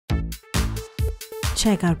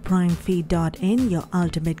Check out primefeed.in, your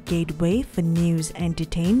ultimate gateway for news,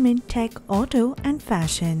 entertainment, tech, auto, and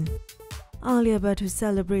fashion. Alia Bhatt, who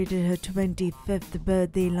celebrated her 25th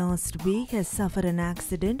birthday last week, has suffered an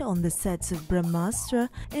accident on the sets of Brahmastra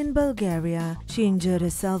in Bulgaria. She injured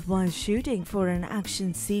herself while shooting for an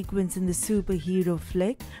action sequence in the superhero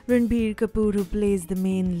flick. Ranbir Kapoor, who plays the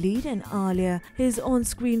main lead, and Alia, his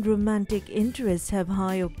on-screen romantic interest, have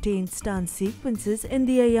high-octane stunt sequences in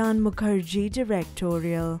the Ayan Mukerji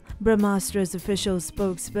directorial. Brahmastra's official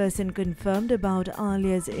spokesperson confirmed about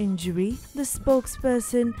Alia's injury. The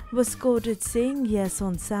spokesperson was quoted saying, "Yes,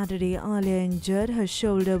 on Saturday, Alia injured her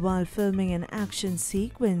shoulder while filming an action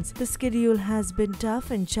sequence. The schedule has been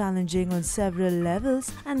tough and challenging on several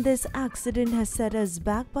levels, and this accident has set us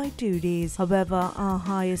back by 2 days. However, our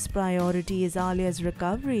highest priority is Alia's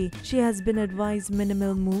recovery. She has been advised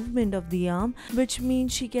minimal movement of the arm, which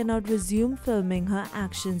means she cannot resume filming her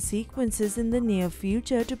action sequences in the near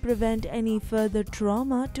future to prevent any further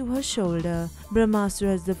trauma to her shoulder."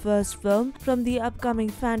 Brahmastra is the first film from the upcoming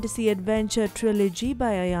fantasy adventure trilogy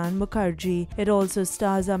by Ayan Mukerji. It also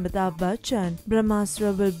stars Amitabh Bachchan.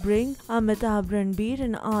 Brahmastra will bring Amitabh, Ranbir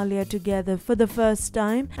and Alia together for the first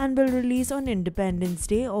time and will release on Independence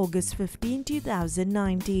Day, August 15,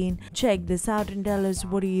 2019. Check this out and tell us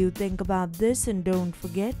what do you think about this, and don't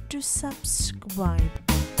forget to subscribe.